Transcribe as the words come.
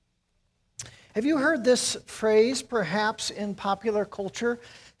Have you heard this phrase, perhaps in popular culture?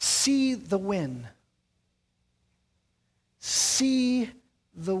 See the win. See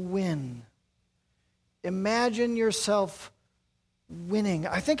the win. Imagine yourself winning.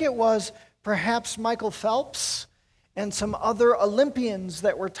 I think it was perhaps Michael Phelps and some other Olympians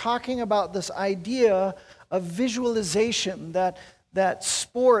that were talking about this idea of visualization, that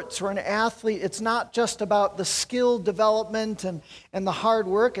sports or an athlete, it's not just about the skill development and the hard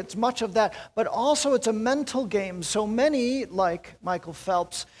work, it's much of that, but also it's a mental game. So many, like Michael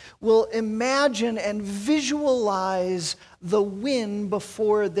Phelps, will imagine and visualize the win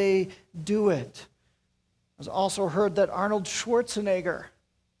before they do it. I've also heard that Arnold Schwarzenegger,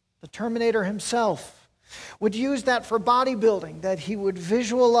 the Terminator himself, would use that for bodybuilding, that he would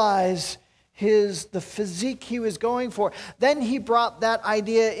visualize the physique he was going for. Then he brought that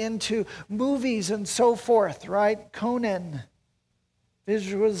idea into movies and so forth, right? Conan,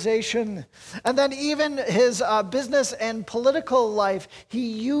 visualization. And then even his business and political life, he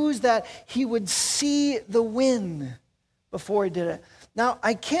used that. He would see the win before he did it. Now,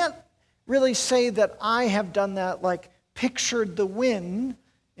 I can't really say that I have done that, like pictured the win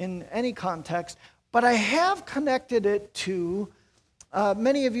in any context, but I have connected it to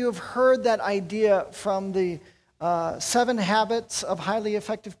many of you have heard that idea from the 7 Habits of Highly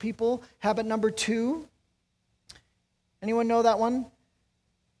Effective People. Habit number 2. Anyone know that one?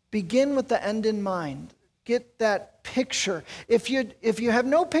 Begin with the end in mind. Get that picture. If you have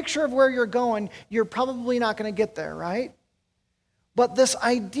no picture of where you're going, you're probably not going to get there, right? But this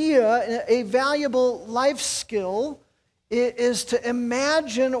idea, a valuable life skill, is to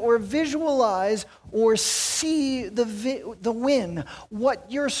imagine or visualize or see the win,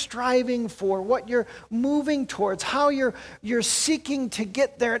 what you're striving for, what you're moving towards, how you're seeking to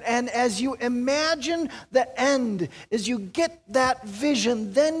get there. And as you imagine the end, as you get that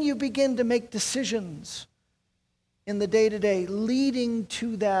vision, then you begin to make decisions in the day-to-day leading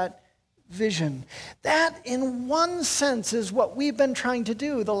to that vision. That, in one sense, is what we've been trying to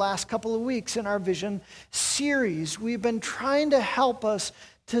do the last couple of weeks in our vision series. We've been trying to help us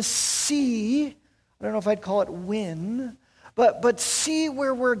to see, I don't know if I'd call it win, but see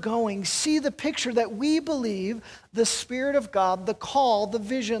where we're going, see the picture that we believe the Spirit of God, the call, the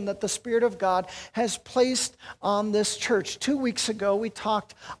vision that the Spirit of God has placed on this church. 2 weeks ago, we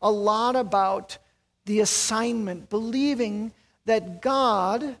talked a lot about the assignment, believing that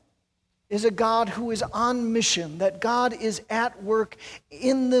God is a God who is on mission, that God is at work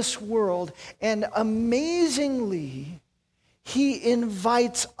in this world. And amazingly, He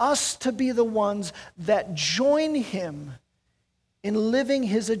invites us to be the ones that join Him in living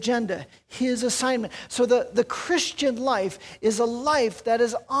His agenda, His assignment. So the Christian life is a life that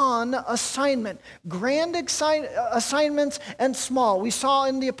is on assignment. Grand assignments and small. We saw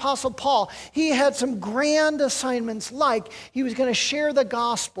in the Apostle Paul, he had some grand assignments, like he was going to share the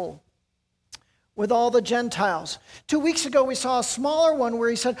gospel with all the Gentiles. 2 weeks ago, we saw a smaller one where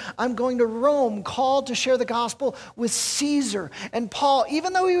he said, I'm going to Rome, called to share the gospel with Caesar. And Paul,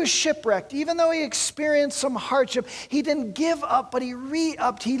 even though he was shipwrecked, even though he experienced some hardship, he didn't give up, but he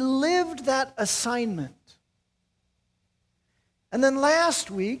re-upped. He lived that assignment. And then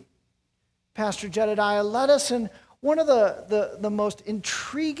last week, Pastor Jedediah led us in one of the most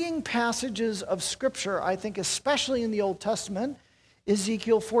intriguing passages of Scripture, I think, especially in the Old Testament,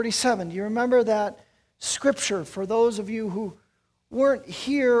 Ezekiel 47. Do you remember that scripture? For those of you who weren't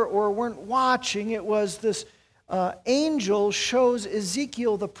here or weren't watching, it was this angel shows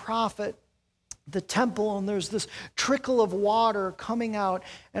Ezekiel the prophet the temple, and there's this trickle of water coming out,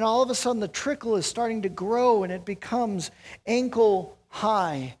 and all of a sudden the trickle is starting to grow, and it becomes ankle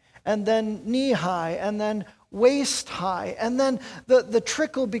high, and then knee high, and then waist high, and then the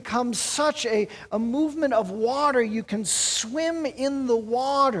trickle becomes such a movement of water you can swim in the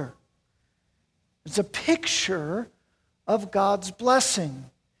water. It's a picture of God's blessing.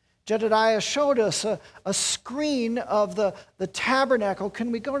 Jedediah showed us a screen of the tabernacle. Can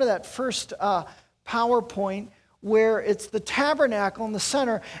we go to that first PowerPoint where it's the tabernacle in the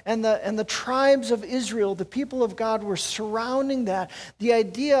center, and the tribes of Israel, the people of God, were surrounding that. The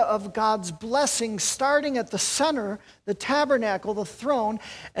idea of God's blessing starting at the center, the tabernacle, the throne,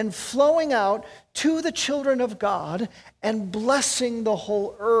 and flowing out to the children of God and blessing the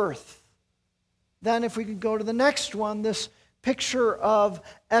whole earth. Then if we could go to the next one, this picture of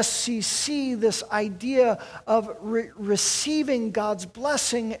SCC, this idea of receiving God's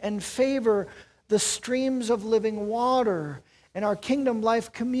blessing and favor, the streams of living water. And our Kingdom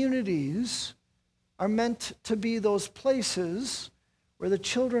Life communities are meant to be those places where the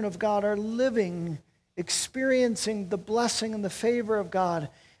children of God are living, experiencing the blessing and the favor of God,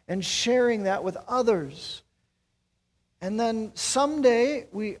 and sharing that with others. And then someday,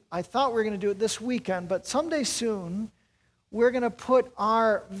 I thought we were going to do it this weekend, but someday soon, we're going to put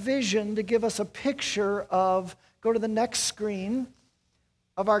our vision to give us a picture of, go to the next screen,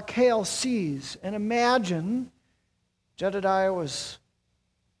 of our KLCs. And imagine Jedediah was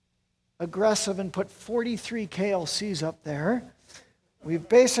aggressive and put 43 KLCs up there. We've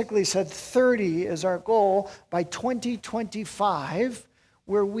basically said 30 is our goal by 2025,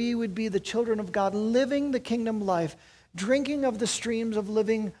 where we would be the children of God, living the kingdom life, drinking of the streams of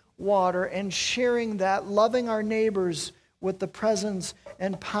living water, and sharing that, loving our neighbors with the presence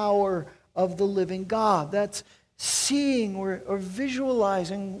and power of the living God. That's seeing or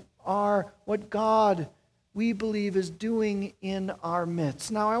visualizing what God, we believe, is doing in our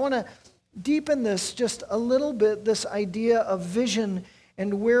midst. Now, I want to deepen this just a little bit, this idea of vision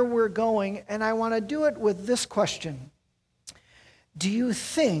and where we're going, and I want to do it with this question. Do you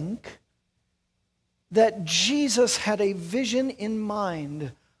think that Jesus had a vision in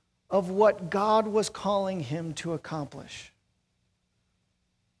mind of what God was calling him to accomplish?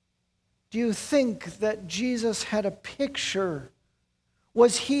 Do you think that Jesus had a picture?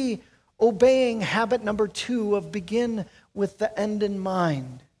 Was he obeying habit number 2 of begin with the end in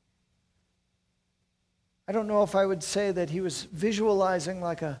mind? I don't know if I would say that he was visualizing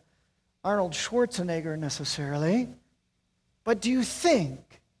like a Arnold Schwarzenegger necessarily, but do you think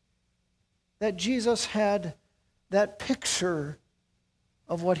that Jesus had that picture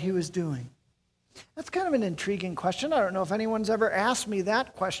of what he was doing? That's kind of an intriguing question. I don't know if anyone's ever asked me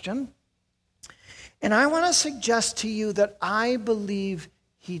that question. And I want to suggest to you that I believe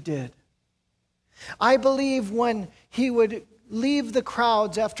he did. I believe when he would leave the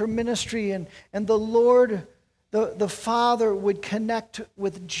crowds after ministry and the Lord, the Father, would connect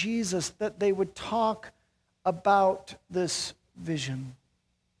with Jesus, that they would talk about this vision.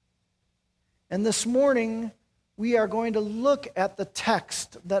 And this morning, we are going to look at the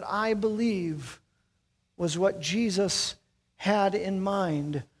text that I believe was what Jesus had in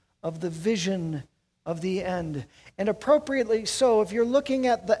mind of the vision of the end. And appropriately so, if you're looking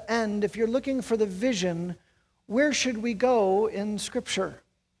at the end, if you're looking for the vision, where should we go in Scripture?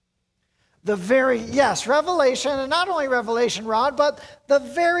 Revelation, and not only Revelation, Rod, but the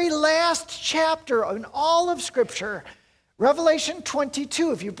very last chapter in all of Scripture, Revelation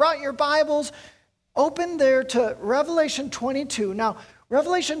 22. If you brought your Bibles, open there to Revelation 22. Now,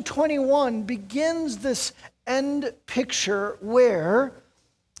 Revelation 21 begins this end picture where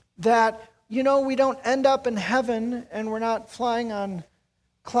that, we don't end up in heaven and we're not flying on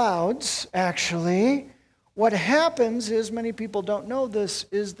clouds, actually. What happens is, many people don't know this,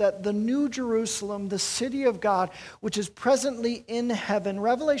 is that the New Jerusalem, the city of God, which is presently in heaven,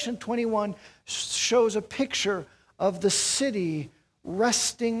 Revelation 21 shows a picture of the city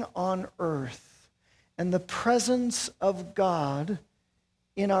resting on earth and the presence of God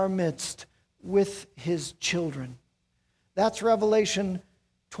in our midst with his children. That's Revelation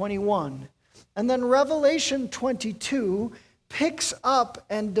 21. And then Revelation 22 picks up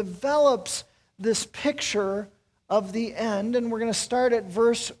and develops this picture of the end, and we're going to start at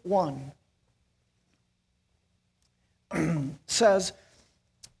verse 1. Says,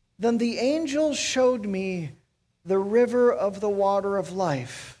 "Then the angel showed me the river of the water of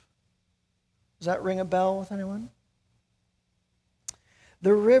life." Does that ring a bell with anyone?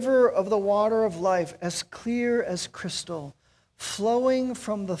 "The river of the water of life, as clear as crystal, flowing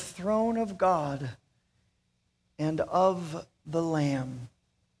from the throne of God and of the Lamb."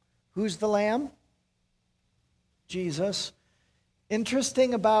 Who's the Lamb? Jesus.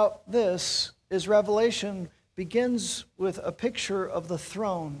 Interesting about this is Revelation begins with a picture of the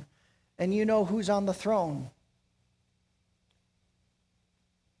throne. And you know who's on the throne?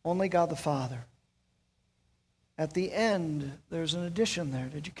 Only God the Father. At the end, there's an addition there.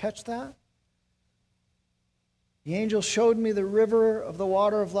 Did you catch that? "The angel showed me the river of the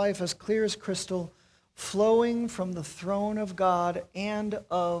water of life, as clear as crystal, flowing from the throne of God and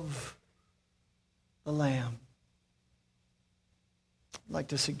of the Lamb." I'd like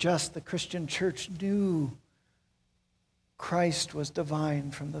to suggest the Christian church knew Christ was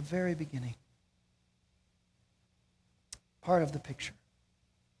divine from the very beginning. Part of the picture.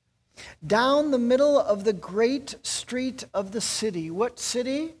 "Down the middle of the great street of the city." What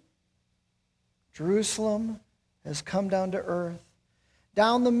city? Jerusalem has come down to earth.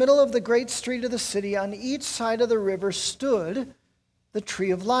 "Down the middle of the great street of the city, on each side of the river, stood the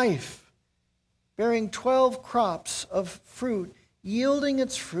tree of life, bearing 12 crops of fruit, yielding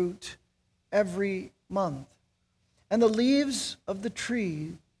its fruit every month. And the leaves of the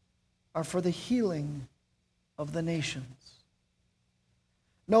tree are for the healing of the nations."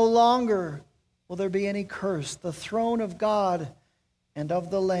 No longer will there be any curse. The throne of God and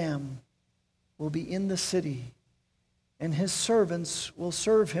of the Lamb will be in the city, and his servants will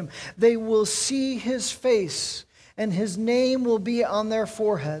serve him. They will see his face, and his name will be on their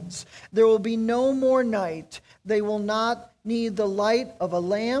foreheads. There will be no more night. They will not need the light of a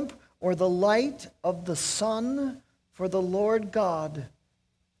lamp or the light of the sun, for the Lord God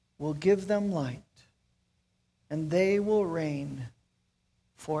will give them light, and they will reign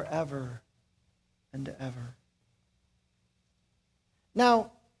forever and ever. Now,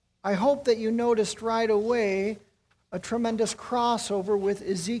 I hope that you noticed right away a tremendous crossover with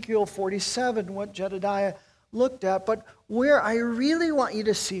Ezekiel 47, what Jedediah looked at. But where I really want you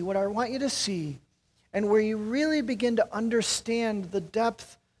to see, what I want you to see, and where you really begin to understand the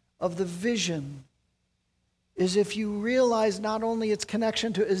depth of the vision, is if you realize not only its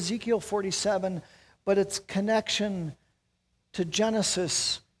connection to Ezekiel 47, but its connection to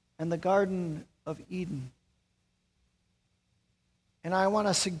Genesis and the Garden of Eden. And I want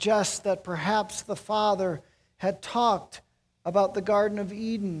to suggest that perhaps the Father had talked about the Garden of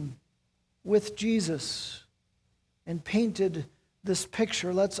Eden with Jesus and painted this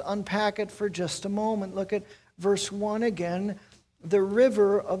picture. Let's unpack it for just a moment. Look at verse 1 again. The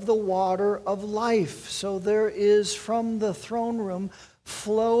river of the water of life. So there is from the throne room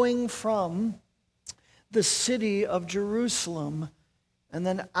flowing from the city of Jerusalem and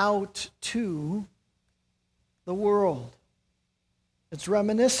then out to the world. It's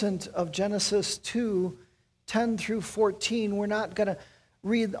reminiscent of Genesis 2:10 through 14. We're not going to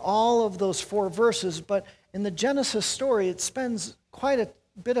read all of those 4 verses, but in the Genesis story, it spends quite a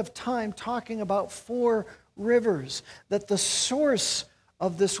bit of time talking about 4 rivers, that the source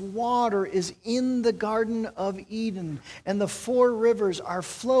of this water is in the Garden of Eden, and the 4 rivers are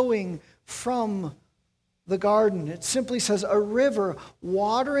flowing from the garden. It simply says a river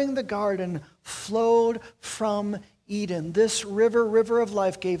watering the garden flowed from Eden. This river of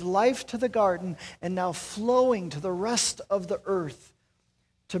life, gave life to the garden and now flowing to the rest of the earth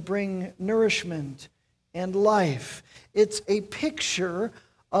to bring nourishment and life. It's a picture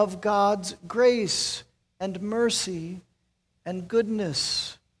of God's grace and mercy and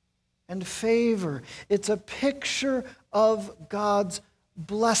goodness and favor. It's a picture of God's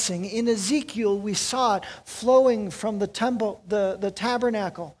blessing. In Ezekiel, we saw it flowing from the temple, the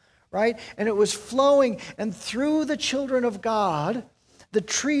tabernacle, right? And it was flowing, and through the children of God, the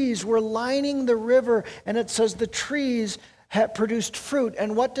trees were lining the river, and it says the trees had produced fruit.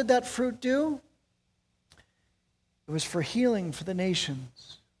 And what did that fruit do? It was for healing for the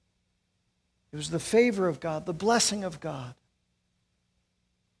nations. It was the favor of God, the blessing of God.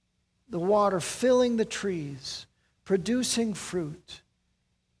 The water filling the trees, producing fruit,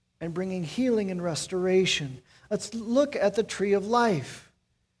 and bringing healing and restoration. Let's look at the tree of life.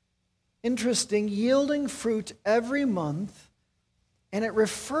 Interesting, yielding fruit every month, and it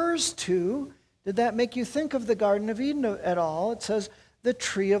refers to, did that make you think of the Garden of Eden at all? It says the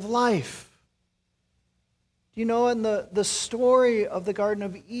tree of life. You know, in the story of the Garden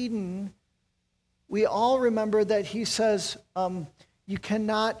of Eden, we all remember that he says, you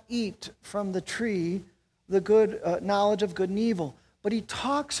cannot eat from the tree, the good knowledge of good and evil. But he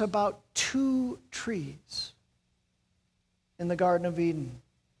talks about 2 trees in the Garden of Eden.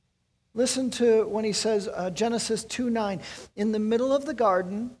 Listen to when he says, Genesis 2:9, in the middle of the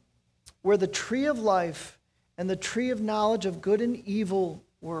garden where the tree of life and the tree of knowledge of good and evil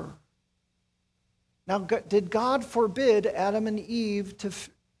were. Now, did God forbid Adam and Eve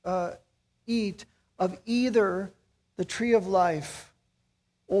to eat of either the tree of life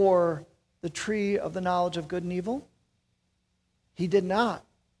or the tree of the knowledge of good and evil? He did not.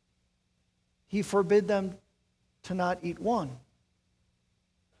 He forbid them to not eat one,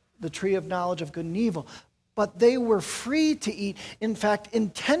 the tree of knowledge of good and evil. But they were free to eat, in fact,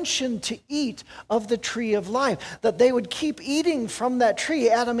 intentioned to eat of the tree of life, that they would keep eating from that tree,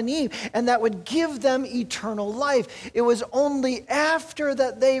 Adam and Eve, and that would give them eternal life. It was only after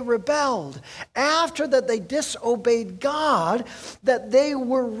that they rebelled, after that they disobeyed God, that they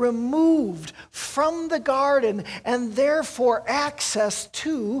were removed from the garden and therefore access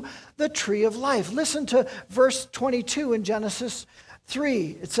to the tree of life. Listen to verse 22 in Genesis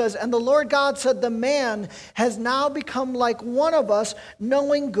 3, it says, and the Lord God said, the man has now become like one of us,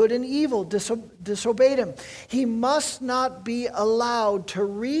 knowing good and evil, disobeyed him. He must not be allowed to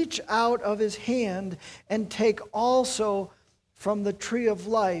reach out of his hand and take also from the tree of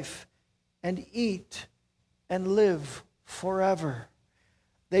life and eat and live forever.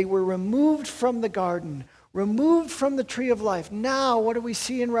 They were removed from the garden, removed from the tree of life. Now, what do we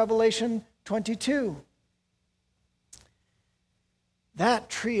see in Revelation 22? that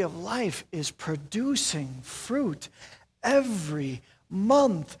tree of life is producing fruit every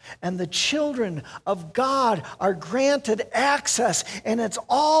month, and the children of God are granted access, and it's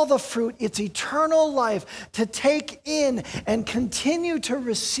all the fruit, it's eternal life to take in and continue to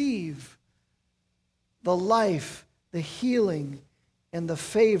receive the life, the healing, and the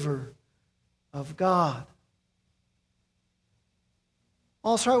favor of God.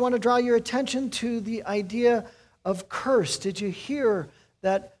 Also, I want to draw your attention to the idea of curse. Did you hear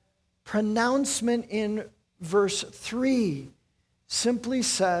that pronouncement in verse 3? Simply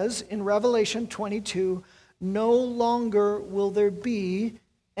says in Revelation 22, no longer will there be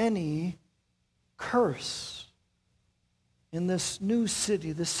any curse in this new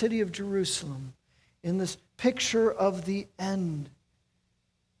city, the city of Jerusalem, in this picture of the end.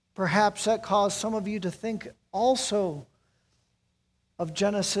 Perhaps that caused some of you to think also of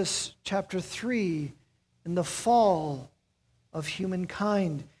Genesis chapter 3 in the fall of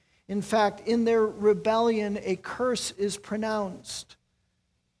humankind. In fact, in their rebellion, a curse is pronounced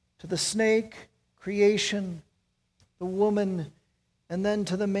to the snake, creation, the woman, and then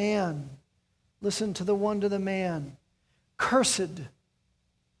to the man. Listen to the one to the man. Cursed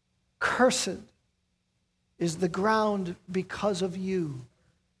is the ground because of you,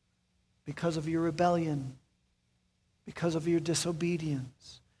 because of your rebellion, because of your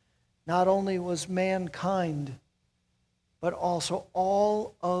disobedience. Not only was mankind, but also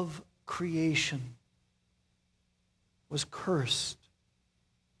all of creation was cursed.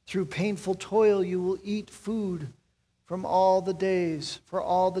 Through painful toil you will eat food for all the days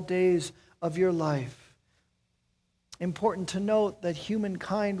of your life. Important to note that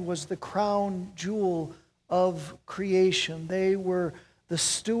humankind was the crown jewel of creation. They were the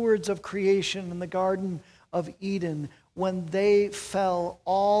stewards of creation in the Garden of Eden. When they fell,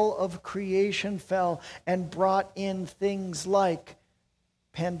 all of creation fell and brought in things like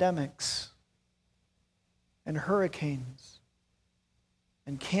pandemics and hurricanes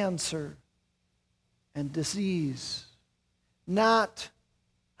and cancer and disease. Not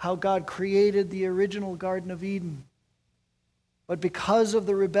how God created the original Garden of Eden, but because of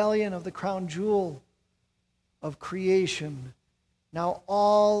the rebellion of the crown jewel of creation, now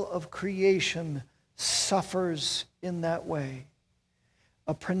all of creation suffers in that way.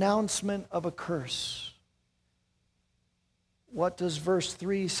 A pronouncement of a curse. What does verse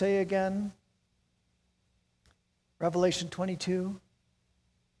 3 say again? Revelation 22,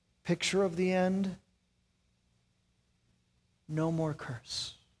 picture of the end. No more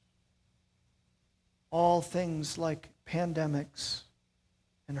curse. All things like pandemics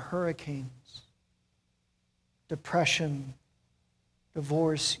and hurricanes, depression,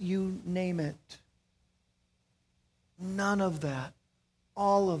 divorce, you name it. None of that,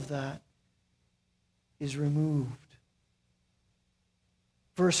 all of that is removed.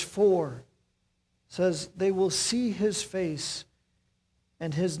 Verse 4 says, they will see his face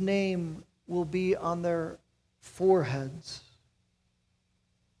and his name will be on their foreheads.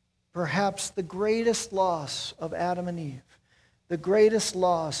 Perhaps the greatest loss of Adam and Eve, the greatest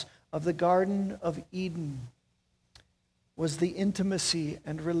loss of the Garden of Eden was the intimacy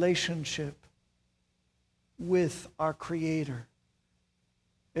and relationship with our Creator.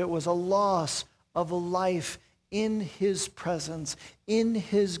 It was a loss of a life in his presence, in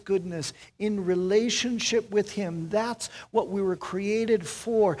his goodness, in relationship with him. That's what we were created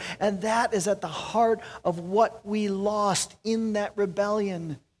for. And that is at the heart of what we lost in that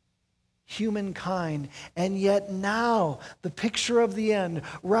rebellion, humankind. And yet now, the picture of the end,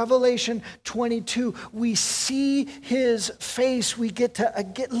 Revelation 22, we see his face. We get to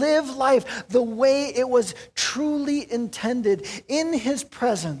live life the way it was truly intended, in his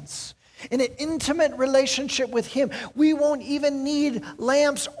presence, in an intimate relationship with him. We won't even need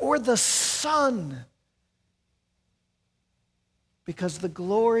lamps or the sun, because the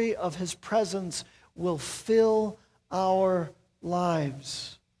glory of his presence will fill our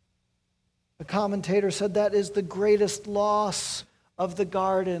lives. A commentator said that is the greatest loss of the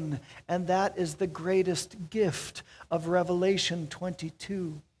garden, and that is the greatest gift of Revelation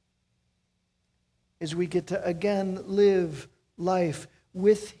 22, is we get to again live life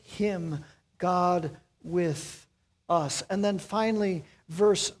with him, God with us. And then finally,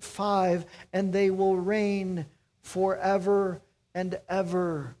 verse 5, and they will reign forever and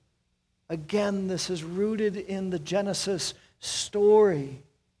ever. Again, this is rooted in the Genesis story.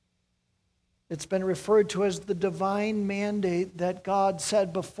 It's been referred to as the divine mandate that God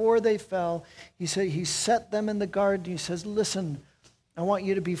said before they fell. He said he set them in the garden. He says, listen, I want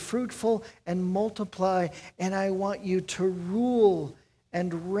you to be fruitful and multiply, and I want you to rule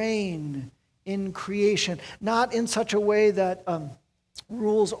and reign in creation. Not in such a way that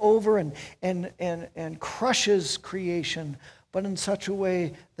rules over and crushes creation, but in such a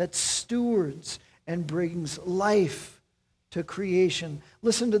way that stewards and brings life to creation.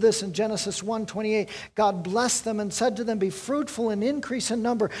 Listen to this in Genesis 1:28. God blessed them and said to them, "Be fruitful and increase in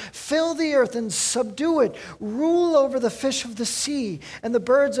number. Fill the earth and subdue it. Rule over the fish of the sea and the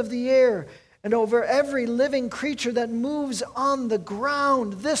birds of the air, and over every living creature that moves on the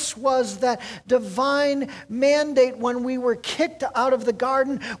ground." This was that divine mandate. When we were kicked out of the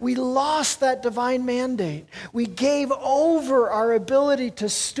garden, we lost that divine mandate. We gave over our ability to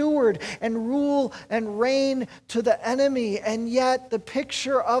steward and rule and reign to the enemy. And yet the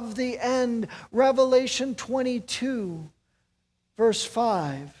picture of the end, Revelation 22, verse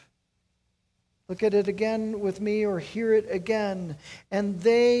 5. Look at it again with me, or hear it again. "And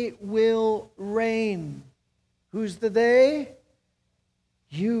they will reign." Who's the they?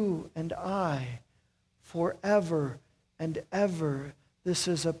 You and I, forever and ever. This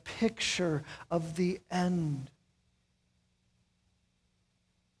is a picture of the end.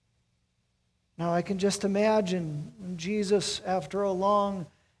 Now I can just imagine when Jesus, after a long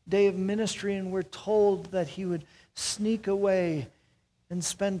day of ministry, and we're told that he would sneak away and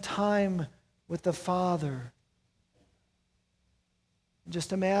spend time with the Father.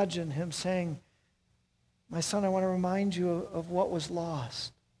 Just imagine him saying, "My son, I want to remind you of what was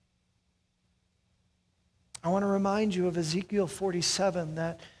lost. I want to remind you of Ezekiel 47,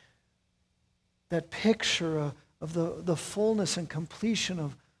 that picture of the fullness and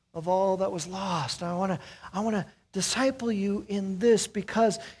completion of all that was lost. I want to disciple you in this,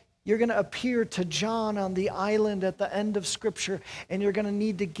 because you're going to appear to John on the island at the end of Scripture, and you're going to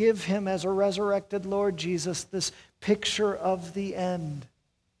need to give him, as a resurrected Lord Jesus, this picture of the end."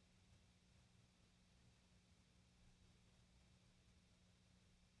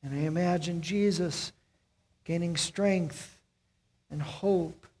 And I imagine Jesus gaining strength and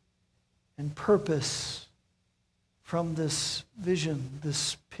hope and purpose from this vision,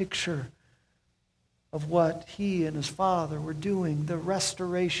 this picture of what he and his Father were doing, the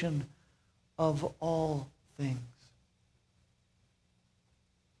restoration of all things.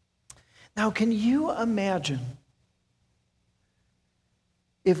 Now, can you imagine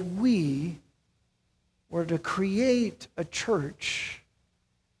if we were to create a church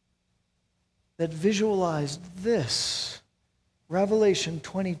that visualized this, Revelation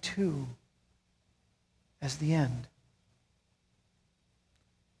 22, as the end?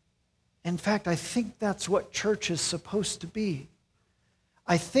 In fact, I think that's what church is supposed to be.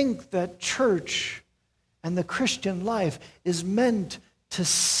 I think that church and the Christian life is meant to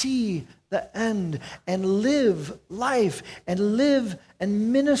see the end and live life and live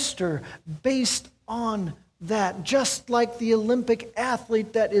and minister based on that. Just like the Olympic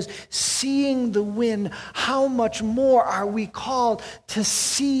athlete that is seeing the win, how much more are we called to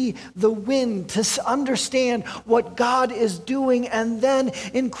see the win, to understand what God is doing, and then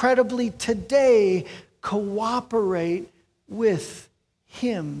incredibly today cooperate with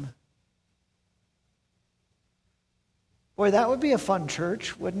him. Boy, that would be a fun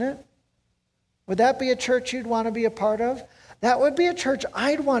church, wouldn't it? Would that be a church you'd want to be a part of? That would be a church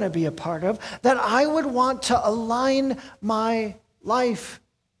I'd want to be a part of, that I would want to align my life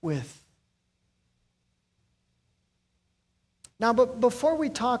with. Now, but before we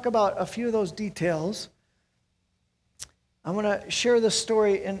talk about a few of those details, I want to share this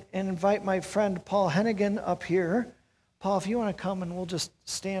story and invite my friend Paul Hennigan up here. Paul, if you want to come, and we'll just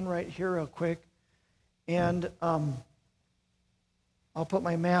stand right here real quick. And I'll put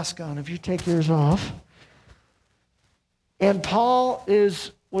my mask on if you take yours off. And Paul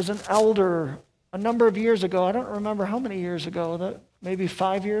was an elder a number of years ago. I don't remember how many years ago, maybe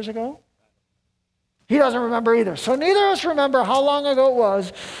 5 years ago? He doesn't remember either. So neither of us remember how long ago it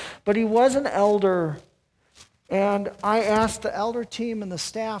was, but he was an elder. And I asked the elder team and the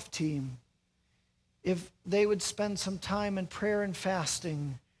staff team if they would spend some time in prayer and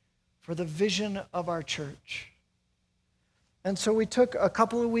fasting for the vision of our church. And so we took a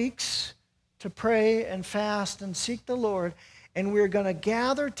couple of weeks to pray and fast and seek the Lord, and we're going to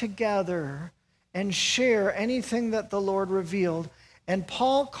gather together and share anything that the Lord revealed. And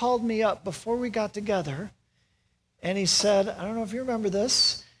Paul called me up before we got together, and he said, I don't know if you remember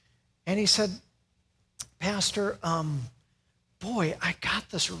this, and he said, Pastor, boy, I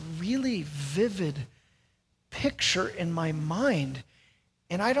got this really vivid picture in my mind,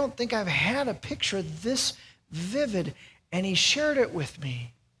 and I don't think I've had a picture this vivid, and he shared it with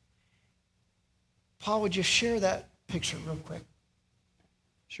me. Paul, would you share that picture real quick?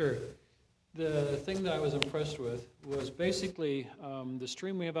 Sure. The thing that I was impressed with was basically the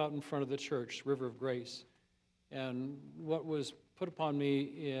stream we have out in front of the church, River of Grace. And what was put upon me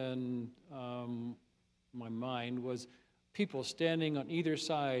in my mind was people standing on either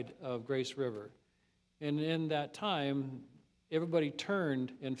side of Grace River. And in that time, everybody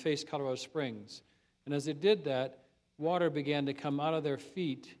turned and faced Colorado Springs. And as they did that, water began to come out of their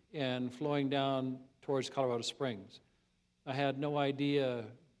feet and flowing down towards Colorado Springs. I had no idea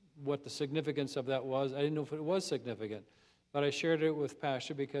what the significance of that was. I didn't know if it was significant. But I shared it with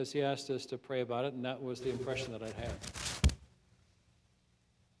Pastor because he asked us to pray about it, and that was the impression that I had.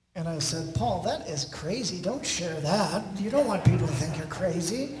 And I said, Paul, that is crazy. Don't share that. You don't want people to think you're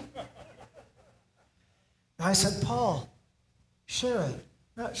crazy. I said, Paul, share it.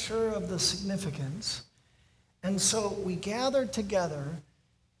 Not sure of the significance. And so we gathered together,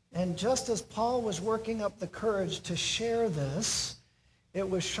 and just as Paul was working up the courage to share this, it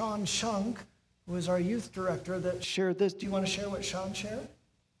was Sean Shunk, who is our youth director, that shared this. Do you want to share what Sean shared? Sure.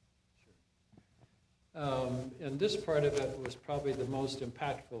 And this part of it was probably the most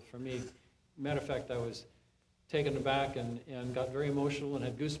impactful for me. Matter of fact, I was taken aback and got very emotional and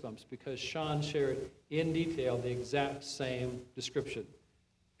had goosebumps because Sean shared in detail the exact same description.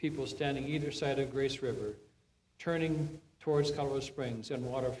 People standing either side of Grace River, turning towards Colorado Springs and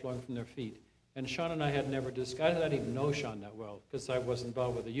water flowing from their feet. And Sean and I had never discussed, I didn't even know Sean that well because I was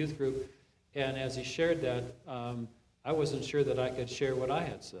involved with a youth group. And as he shared that, I wasn't sure that I could share what I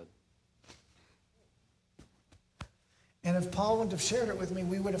had said. And if Paul wouldn't have shared it with me,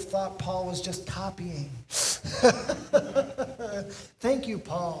 we would have thought Paul was just copying. Thank you,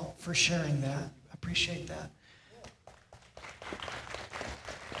 Paul, for sharing that. I appreciate that.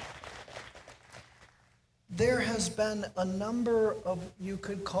 There has been a number of, you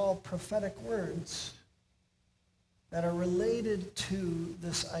could call, prophetic words that are related to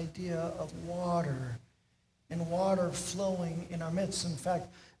this idea of water and water flowing in our midst. In fact,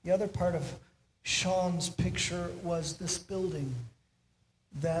 the other part of Sean's picture was this building,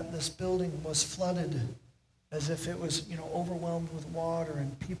 that this building was flooded as if it was, overwhelmed with water,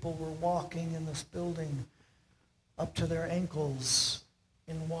 and people were walking in this building up to their ankles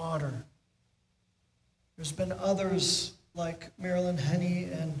in water. There's been others like Marilyn Henney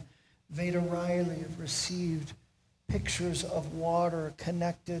and Veda Riley have received pictures of water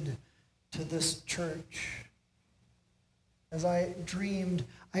connected to this church. As I dreamed,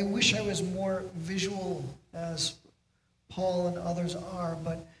 I wish I was more visual as Paul and others are,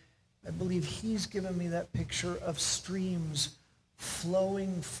 but I believe he's given me that picture of streams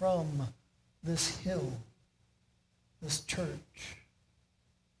flowing from this hill, this church.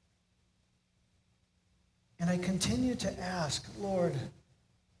 And I continue to ask, Lord,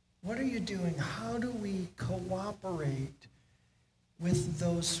 what are you doing? How do we cooperate with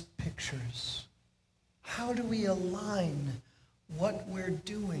those pictures? How do we align what we're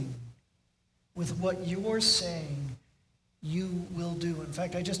doing with what you're saying you will do? In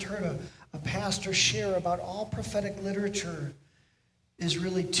fact, I just heard a pastor share about all prophetic literature is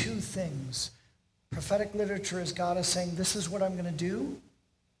really two things. Prophetic literature is God is saying, this is what I'm going to do.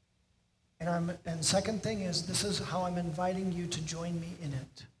 And second thing is, this is how I'm inviting you to join me in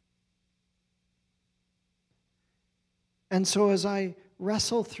it. And so as I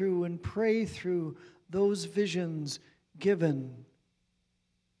wrestle through and pray through those visions given,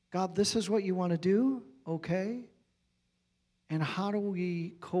 God, this is what you want to do, okay? And how do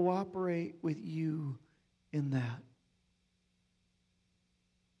we cooperate with you in that?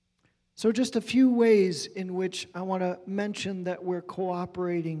 So just a few ways in which I want to mention that we're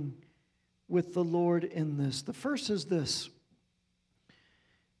cooperating with the Lord in this. The first is this,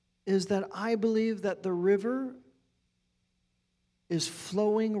 is that I believe that the river is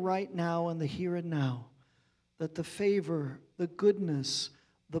flowing right now in the here and now, that the favor, the goodness,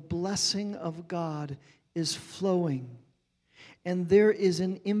 the blessing of God is flowing. And there is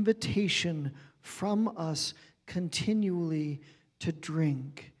an invitation from us continually to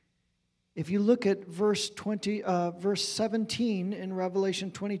drink. If you look at verse 17 in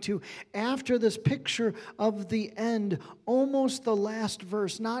Revelation 22, after this picture of the end, almost the last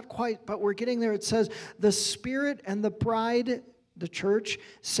verse, not quite, but we're getting there, it says, the Spirit and the bride, the church,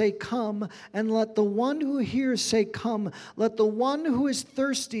 say, come, and let the one who hears say, come. Let the one who is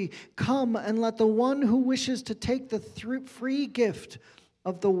thirsty come, and let the one who wishes to take the free gift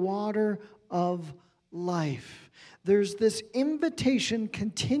of the water of life. There's this invitation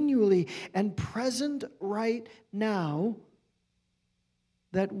continually and present right now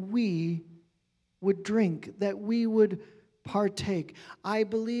that we would drink, that we would partake. I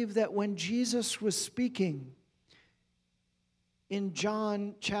believe that when Jesus was speaking in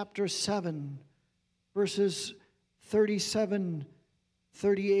John chapter 7, verses 37,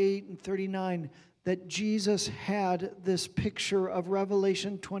 38, and 39, that Jesus had this picture of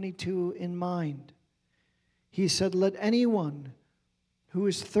Revelation 22 in mind. He said, "Let anyone who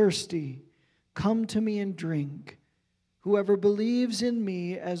is thirsty come to me and drink. Whoever believes in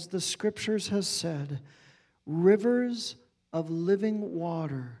me, as the Scriptures has said, rivers of living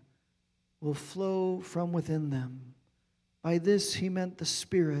water will flow from within them." By this he meant the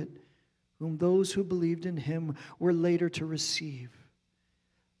Spirit, whom those who believed in him were later to receive.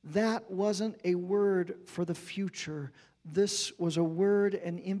 That wasn't a word for the future. This was a word,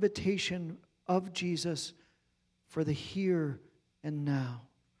 an invitation of Jesus for the here and now.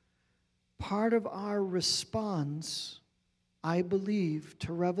 Part of our response, I believe,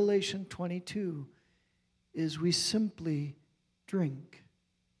 to Revelation 22 is we simply drink.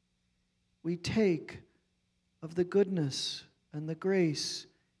 We take of the goodness and the grace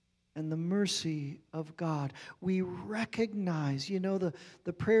and the mercy of God. We recognize, the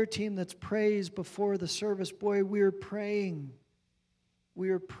prayer team that's prays before the service, boy, we're praying.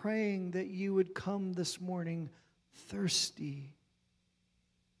 We are praying that you would come this morning thirsty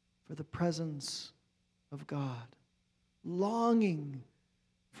for the presence of God, longing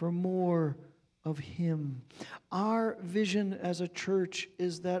for more of Him. Our vision as a church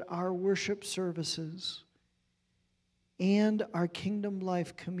is that our worship services and our Kingdom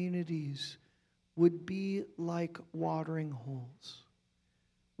Life communities would be like watering holes,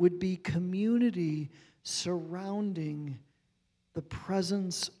 would be community surrounding the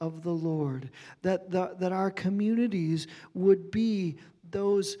presence of the Lord, that our communities would be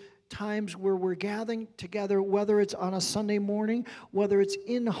those times where we're gathering together, whether it's on a Sunday morning, whether it's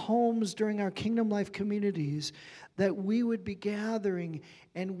in homes during our Kingdom Life communities, that we would be gathering,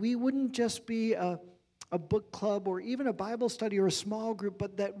 and we wouldn't just be a book club or even a Bible study or a small group,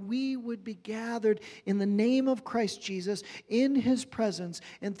 but that we would be gathered in the name of Christ Jesus, in His presence,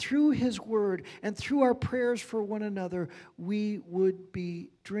 and through His word, and through our prayers for one another, we would be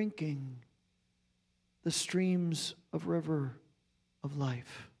drinking the streams of river of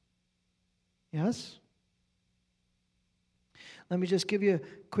life. Yes? Let me just give you a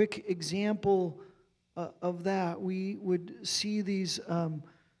quick example of that. We would see these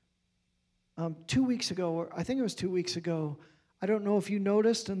 2 weeks ago, or I think it was 2 weeks ago. I don't know if you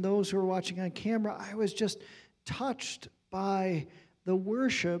noticed, and those who are watching on camera, I was just touched by the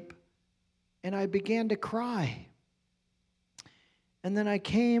worship, and I began to cry. And then I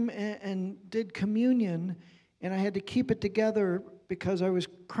came and did communion, and I had to keep it together because I was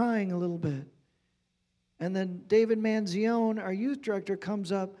crying a little bit. And then David Manzione, our youth director,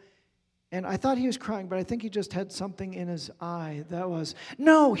 comes up, and I thought he was crying, but I think he just had something in his eye.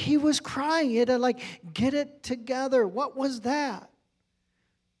 No, he was crying. He had to get it together. What was that?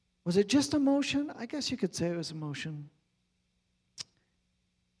 Was it just emotion? I guess you could say it was emotion.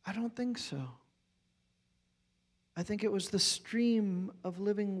 I don't think so. I think it was the stream of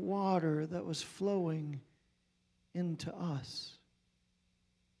living water that was flowing into us.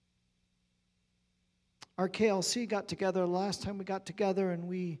 Our KLC got together last time we got together, and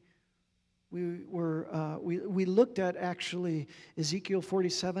we looked at actually Ezekiel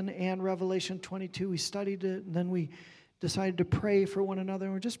 47 and Revelation 22. We studied it, and then we decided to pray for one another,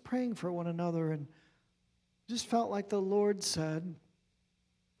 and we're just praying for one another, and just felt like the Lord said,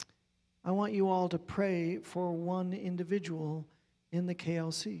 I want you all to pray for one individual in the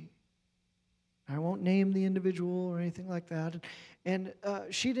KLC. I won't name the individual or anything like that. And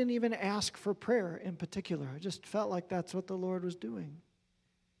she didn't even ask for prayer in particular. I just felt like that's what the Lord was doing.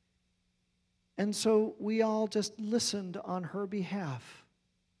 And so we all just listened on her behalf.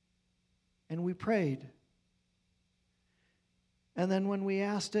 And we prayed. And then when we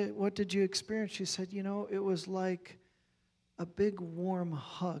asked it, what did you experience? She said, it was like a big warm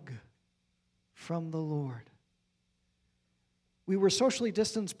hug from the Lord. We were socially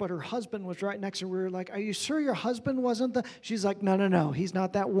distanced, but her husband was right next to her. We were like, are you sure your husband wasn't the... She's like, no, he's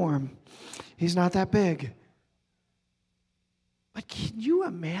not that warm. He's not that big. But can you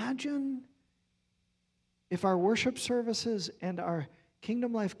imagine if our worship services and our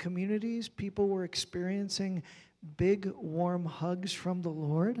Kingdom Life communities, people were experiencing big, warm hugs from the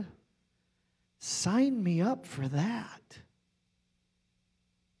Lord? Sign me up for that.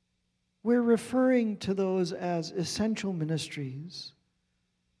 We're referring to those as essential ministries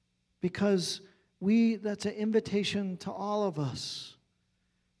because that's an invitation to all of us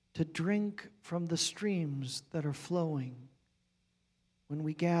to drink from the streams that are flowing when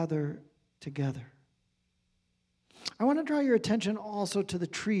we gather together. I want to draw your attention also to the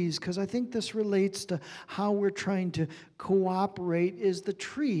trees because I think this relates to how we're trying to cooperate. Is the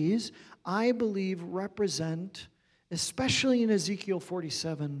trees, I believe, represent, especially in Ezekiel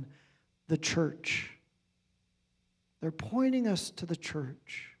 47, the church. They're pointing us to the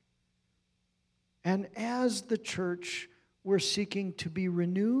church. And as the church, we're seeking to be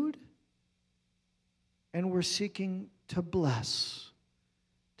renewed, and we're seeking to bless.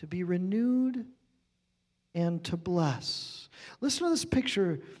 To be renewed and to bless. Listen to this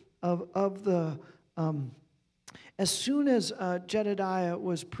picture of the, as soon as Jedediah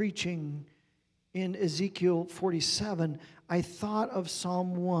was preaching in Ezekiel 47, I thought of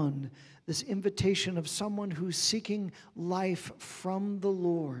Psalm 1, this invitation of someone who's seeking life from the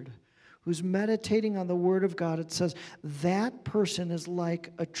Lord, who's meditating on the Word of God. It says, that person is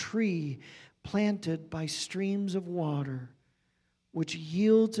like a tree planted by streams of water, which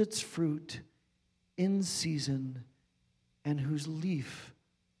yields its fruit in season, and whose leaf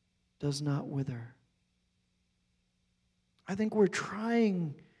does not wither. I think we're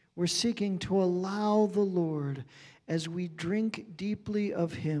seeking to allow the Lord, as we drink deeply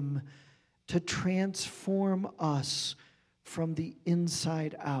of Him, to transform us from the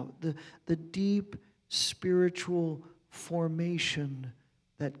inside out. The deep spiritual formation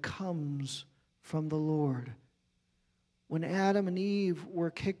that comes from the Lord. When Adam and Eve were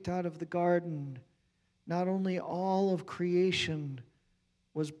kicked out of the garden, not only all of creation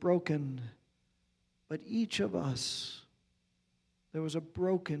was broken, but each of us, there was a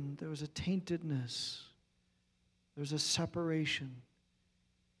taintedness, there was a separation.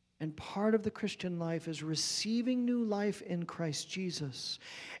 And part of the Christian life is receiving new life in Christ Jesus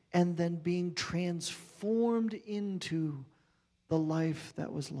and then being transformed into the life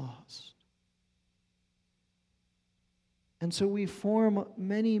that was lost. And so we form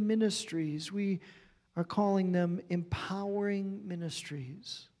many ministries. We are calling them empowering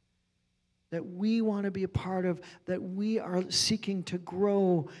ministries that we want to be a part of, that we are seeking to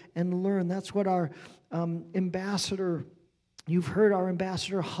grow and learn. That's what our ambassador, you've heard our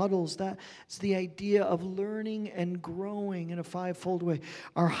ambassador huddles. That's the idea of learning and growing in a fivefold way.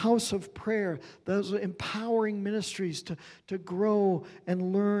 Our house of prayer, those are empowering ministries to grow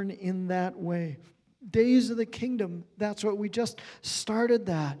and learn in that way. Days of the Kingdom, that's what we just started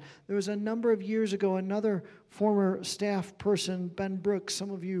that. There was a number of years ago, another former staff person, Ben Brooks, some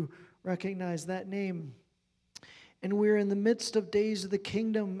of you recognize that name. And we're in the midst of Days of the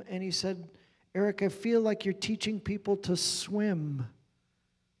Kingdom, and he said, Eric, I feel like you're teaching people to swim,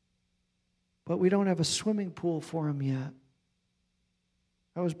 but we don't have a swimming pool for them yet.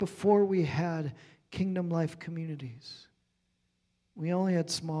 That was before we had Kingdom Life communities. We only had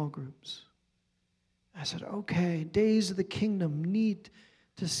small groups. I said, okay, Days of the Kingdom, neat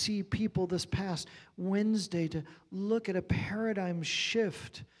to see people this past Wednesday to look at a paradigm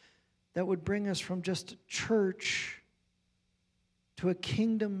shift that would bring us from just church to a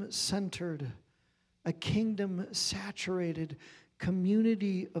kingdom-centered, a kingdom-saturated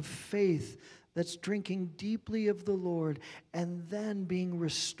community of faith that's drinking deeply of the Lord and then being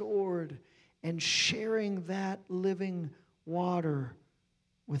restored and sharing that living water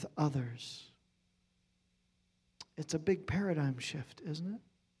with others. It's a big paradigm shift, isn't it?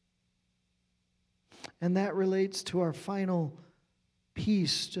 And that relates to our final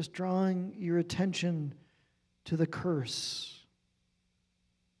piece, just drawing your attention to the curse.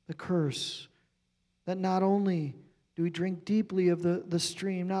 The curse that not only do we drink deeply of the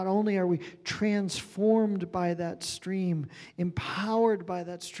stream, not only are we transformed by that stream, empowered by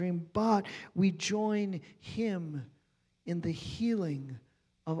that stream, but we join Him in the healing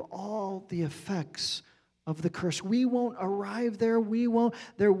of all the effects of the curse. We won't arrive there.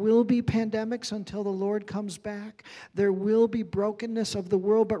 There will be pandemics until the Lord comes back. There will be brokenness of the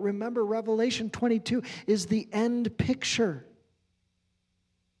world. But remember, Revelation 22 is the end picture.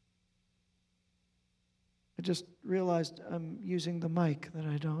 I just realized I'm using the mic that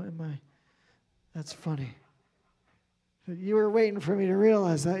I don't. That's funny. You were waiting for me to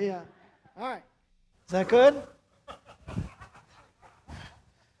realize that, yeah. All right. Is that good?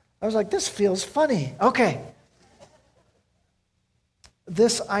 I was like, this feels funny. Okay.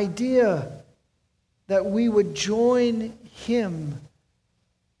 This idea that we would join Him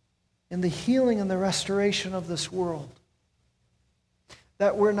in the healing and the restoration of this world.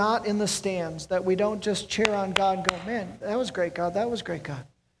 That we're not in the stands, that we don't just cheer on God and go, man, that was great, God, that was great, God.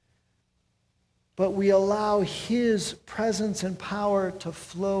 But we allow His presence and power to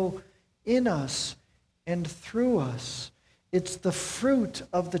flow in us and through us. It's the fruit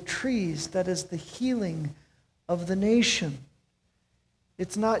of the trees that is the healing of the nation.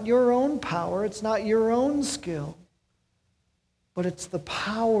 It's not your own power, it's not your own skill, but it's the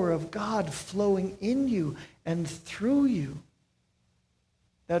power of God flowing in you and through you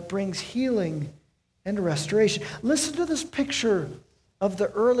that brings healing and restoration. Listen to this picture of the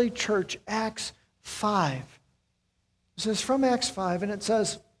early church, Acts 5. This is from Acts 5, and it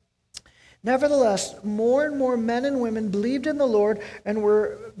says, "Nevertheless, more and more men and women believed in the Lord and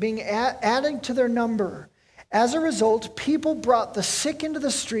were being added to their number. As a result, people brought the sick into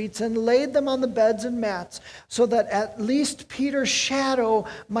the streets and laid them on the beds and mats, so that at least Peter's shadow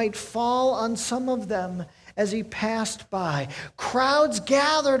might fall on some of them as he passed by. Crowds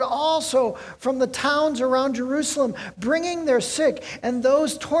gathered also from the towns around Jerusalem, bringing their sick and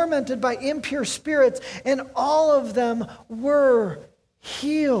those tormented by impure spirits, and all of them were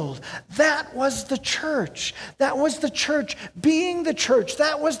healed." That was the church. That was the church being the church.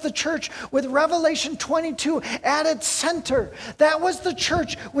 That was the church with Revelation 22 at its center. That was the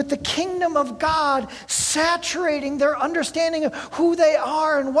church with the kingdom of God saturating their understanding of who they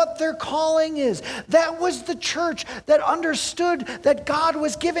are and what their calling is. That was the church that understood that God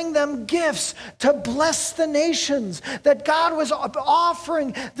was giving them gifts to bless the nations, that God was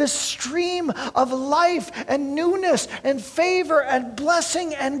offering this stream of life and newness and favor and blessing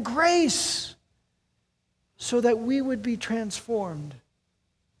and grace so that we would be transformed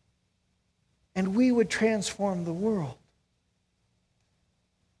and we would transform the world.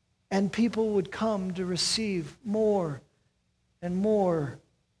 And people would come to receive more and more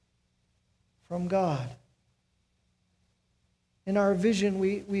from God. In our vision,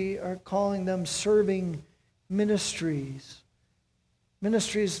 we are calling them serving ministries.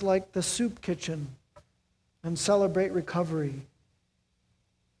 Ministries like the Soup Kitchen and Celebrate Recovery.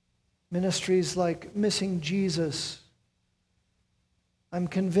 Ministries like Missing Jesus. I'm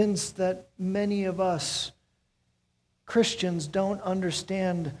convinced that many of us Christians don't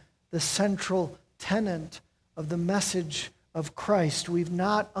understand the central tenet of the message of Christ. We've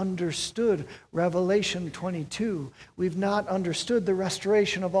not understood Revelation 22. We've not understood the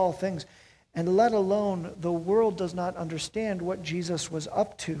restoration of all things. And let alone the world does not understand what Jesus was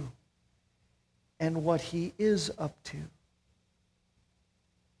up to and what he is up to.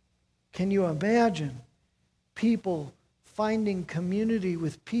 Can you imagine people finding community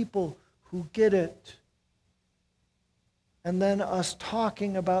with people who get it? And then us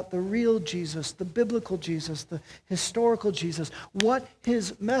talking about the real Jesus, the biblical Jesus, the historical Jesus, what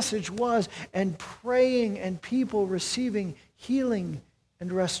his message was, and praying and people receiving healing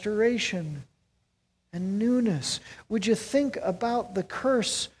and restoration and newness. Would you think about the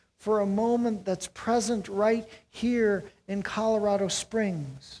curse for a moment that's present right here in Colorado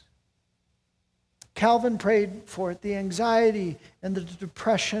Springs? Calvin prayed for it, the anxiety and the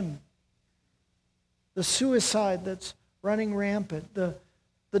depression, the suicide that's running rampant, the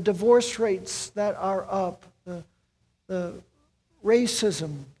divorce rates that are up, the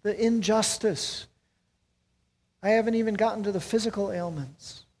racism, the injustice. I haven't even gotten to the physical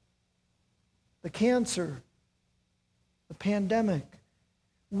ailments, the cancer, the pandemic.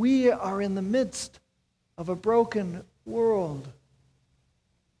 We are in the midst of a broken world.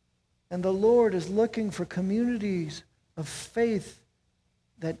 And the Lord is looking for communities of faith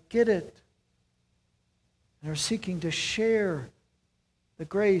that get it and are seeking to share the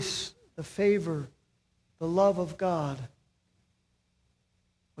grace, the favor, the love of God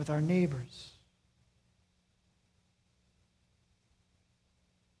with our neighbors.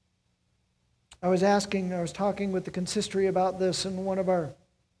 I was talking with the consistory about this, and one of our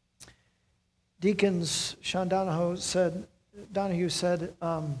deacons, Sean Donahue, said,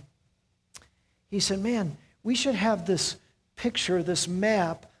 he said, man, we should have this picture, this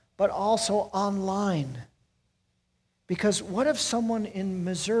map, but also online. Because what if someone in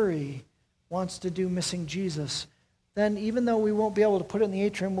Missouri wants to do Missing Jesus? Then even though we won't be able to put it in the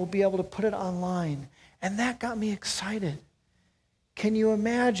atrium, we'll be able to put it online. And that got me excited. Can you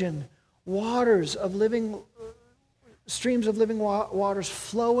imagine streams of living waters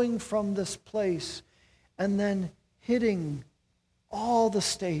flowing from this place and then hitting all the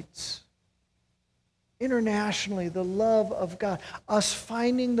states? Internationally, the love of God. Us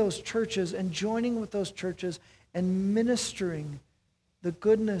finding those churches and joining with those churches and ministering the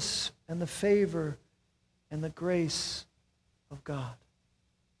goodness and the favor and the grace of God.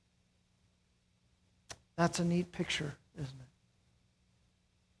 That's a neat picture, isn't it?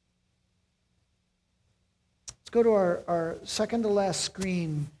 Let's go to our second to last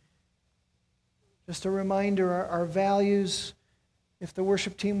screen. Just a reminder, our values. If the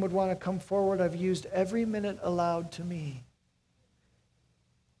worship team would want to come forward, I've used every minute allowed to me.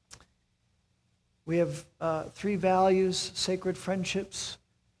 We have 3 values: sacred friendships,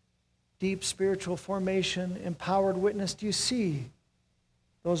 deep spiritual formation, empowered witness. Do you see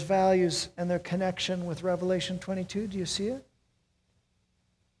those values and their connection with Revelation 22? Do you see it?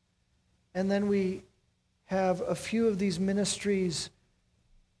 And then we have a few of these ministries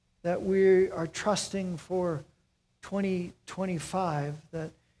that we are trusting for 2025,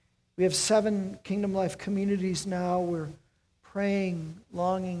 that we have 7 Kingdom Life communities now. We're praying,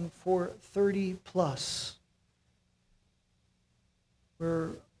 longing for 30 plus. We're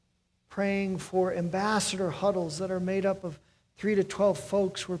praying for ambassador huddles that are made up of 3 to 12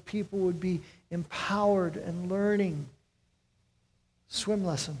 folks where people would be empowered and learning swim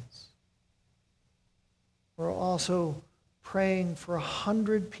lessons. We're also praying for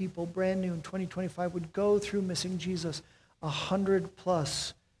 100 people brand new in 2025 would go through Missing Jesus, 100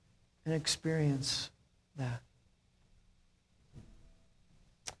 plus, and experience that.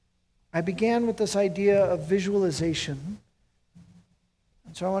 I began with this idea of visualization.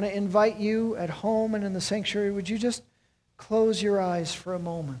 And so I want to invite you at home and in the sanctuary, would you just close your eyes for a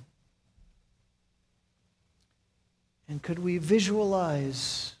moment? And could we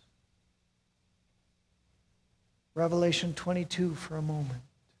visualize Revelation 22 for a moment?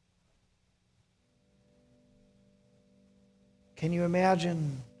 Can you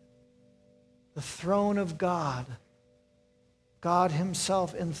imagine the throne of God, God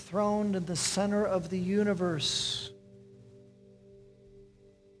himself enthroned in the center of the universe,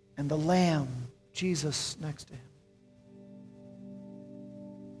 and the Lamb, Jesus, next to him?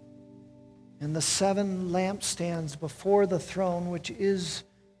 And the 7 lampstands before the throne, which is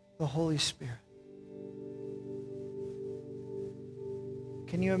the Holy Spirit.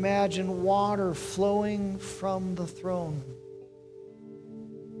 Can you imagine water flowing from the throne?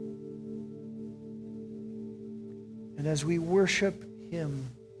 And as we worship him,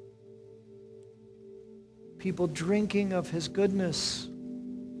 people drinking of his goodness,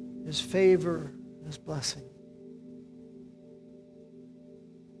 his favor, his blessing.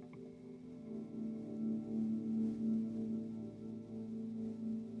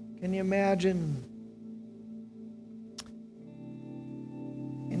 Can you imagine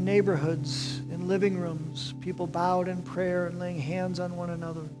in neighborhoods, in living rooms, people bowed in prayer and laying hands on one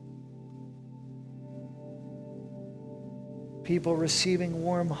another? People receiving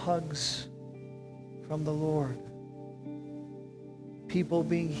warm hugs from the Lord. People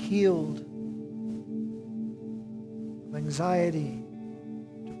being healed of anxiety,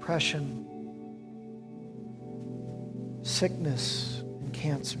 depression, sickness, and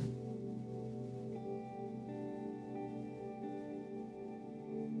cancer.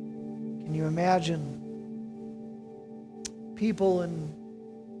 Can you imagine people in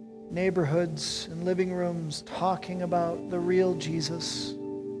neighborhoods and living rooms talking about the real Jesus?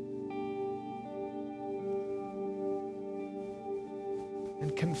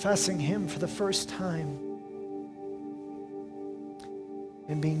 And confessing him for the first time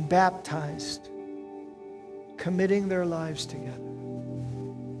and being baptized, committing their lives together.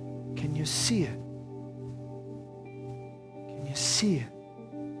 Can you see it? Can you see it?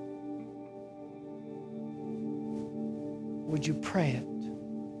 Would you pray it?